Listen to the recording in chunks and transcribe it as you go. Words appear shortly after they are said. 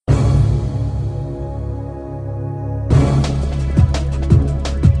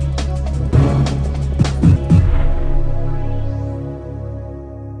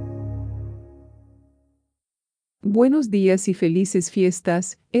Buenos días y felices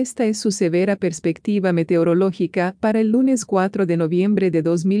fiestas. Esta es su severa perspectiva meteorológica para el lunes 4 de noviembre de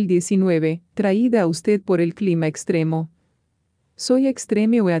 2019, traída a usted por el clima extremo. Soy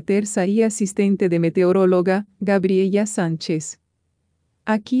extreme weathersa y asistente de meteoróloga, Gabriela Sánchez.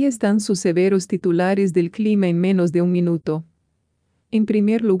 Aquí están sus severos titulares del clima en menos de un minuto. En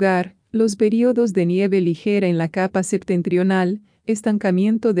primer lugar, los periodos de nieve ligera en la capa septentrional,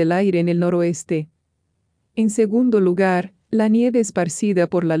 estancamiento del aire en el noroeste. En segundo lugar, la nieve esparcida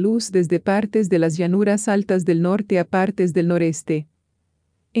por la luz desde partes de las llanuras altas del norte a partes del noreste.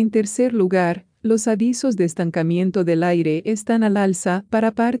 En tercer lugar, los avisos de estancamiento del aire están al alza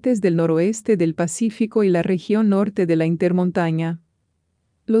para partes del noroeste del Pacífico y la región norte de la intermontaña.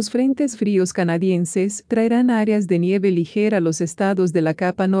 Los frentes fríos canadienses traerán áreas de nieve ligera a los estados de la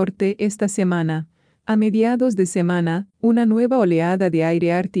capa norte esta semana. A mediados de semana, una nueva oleada de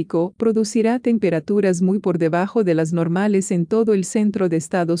aire ártico producirá temperaturas muy por debajo de las normales en todo el centro de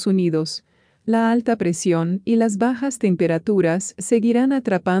Estados Unidos. La alta presión y las bajas temperaturas seguirán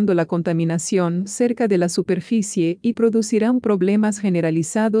atrapando la contaminación cerca de la superficie y producirán problemas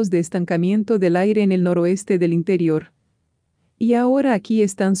generalizados de estancamiento del aire en el noroeste del interior. Y ahora aquí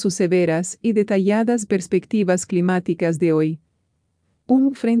están sus severas y detalladas perspectivas climáticas de hoy.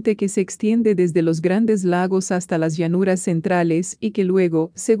 Un frente que se extiende desde los Grandes Lagos hasta las llanuras centrales y que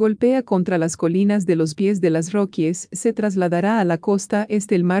luego se golpea contra las colinas de los pies de las Rockies se trasladará a la costa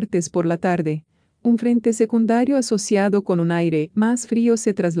este el martes por la tarde. Un frente secundario asociado con un aire más frío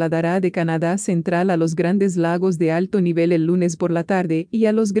se trasladará de Canadá central a los Grandes Lagos de alto nivel el lunes por la tarde y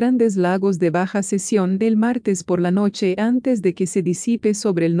a los Grandes Lagos de baja sesión del martes por la noche antes de que se disipe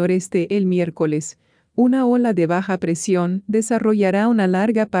sobre el noreste el miércoles. Una ola de baja presión desarrollará una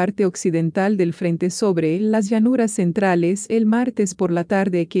larga parte occidental del frente sobre las llanuras centrales el martes por la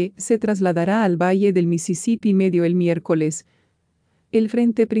tarde que se trasladará al valle del Mississippi medio el miércoles. El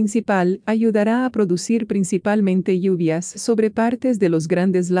frente principal ayudará a producir principalmente lluvias sobre partes de los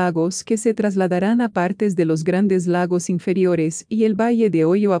Grandes Lagos que se trasladarán a partes de los Grandes Lagos inferiores y el valle de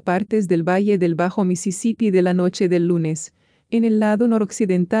Ohio a partes del valle del Bajo Mississippi de la noche del lunes. En el lado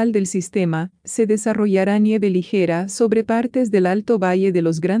noroccidental del sistema, se desarrollará nieve ligera sobre partes del Alto Valle de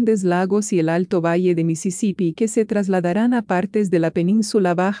los Grandes Lagos y el Alto Valle de Mississippi que se trasladarán a partes de la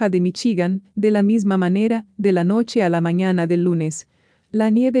península baja de Michigan, de la misma manera, de la noche a la mañana del lunes. La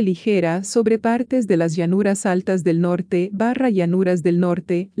nieve ligera sobre partes de las llanuras altas del norte / llanuras del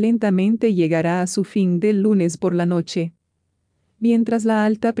norte lentamente llegará a su fin del lunes por la noche. Mientras la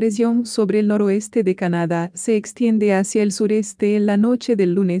alta presión sobre el noroeste de Canadá se extiende hacia el sureste en la noche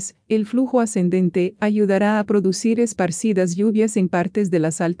del lunes, el flujo ascendente ayudará a producir esparcidas lluvias en partes de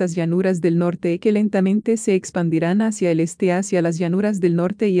las altas llanuras del norte que lentamente se expandirán hacia el este hacia las llanuras del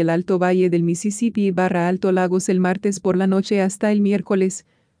norte y el alto valle del Mississippi / Alto Lagos el martes por la noche hasta el miércoles.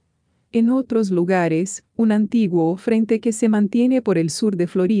 En otros lugares, un antiguo frente que se mantiene por el sur de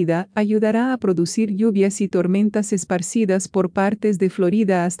Florida ayudará a producir lluvias y tormentas esparcidas por partes de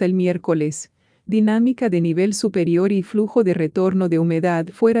Florida hasta el miércoles. Dinámica de nivel superior y flujo de retorno de humedad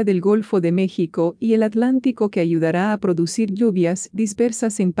fuera del Golfo de México y el Atlántico que ayudará a producir lluvias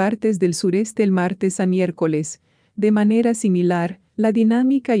dispersas en partes del sureste el martes a miércoles. De manera similar, la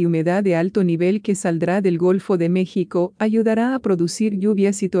dinámica y humedad de alto nivel que saldrá del Golfo de México ayudará a producir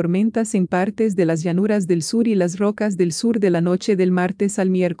lluvias y tormentas en partes de las llanuras del sur y las rocas del sur de la noche del martes al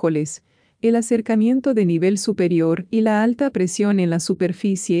miércoles. El acercamiento de nivel superior y la alta presión en la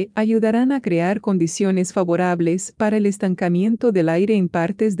superficie ayudarán a crear condiciones favorables para el estancamiento del aire en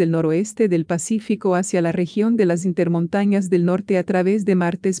partes del noroeste del Pacífico hacia la región de las intermontañas del norte a través de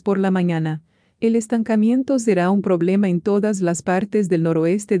martes por la mañana. El estancamiento será un problema en todas las partes del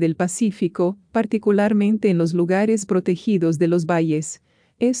noroeste del Pacífico, particularmente en los lugares protegidos de los valles.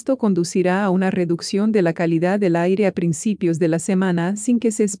 Esto conducirá a una reducción de la calidad del aire a principios de la semana sin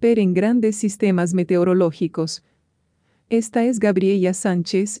que se esperen grandes sistemas meteorológicos. Esta es Gabriela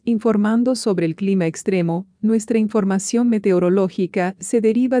Sánchez informando sobre el clima extremo. Nuestra información meteorológica se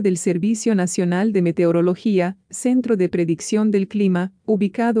deriva del Servicio Nacional de Meteorología, Centro de Predicción del Clima,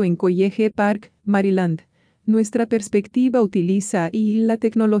 ubicado en College Park, Maryland. Nuestra perspectiva utiliza la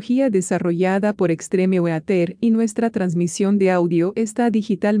tecnología desarrollada por Extreme Weather y nuestra transmisión de audio está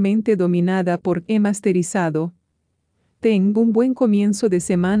digitalmente dominada por masterizado. Ten un buen comienzo de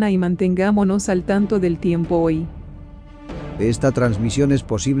semana y mantengámonos al tanto del tiempo hoy. Esta transmisión es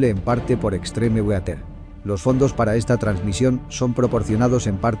posible en parte por Extreme Weather. Los fondos para esta transmisión son proporcionados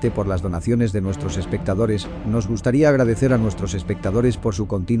en parte por las donaciones de nuestros espectadores. Nos gustaría agradecer a nuestros espectadores por su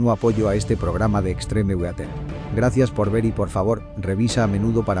continuo apoyo a este programa de Extreme Weather. Gracias por ver y por favor, revisa a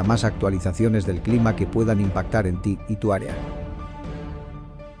menudo para más actualizaciones del clima que puedan impactar en ti y tu área.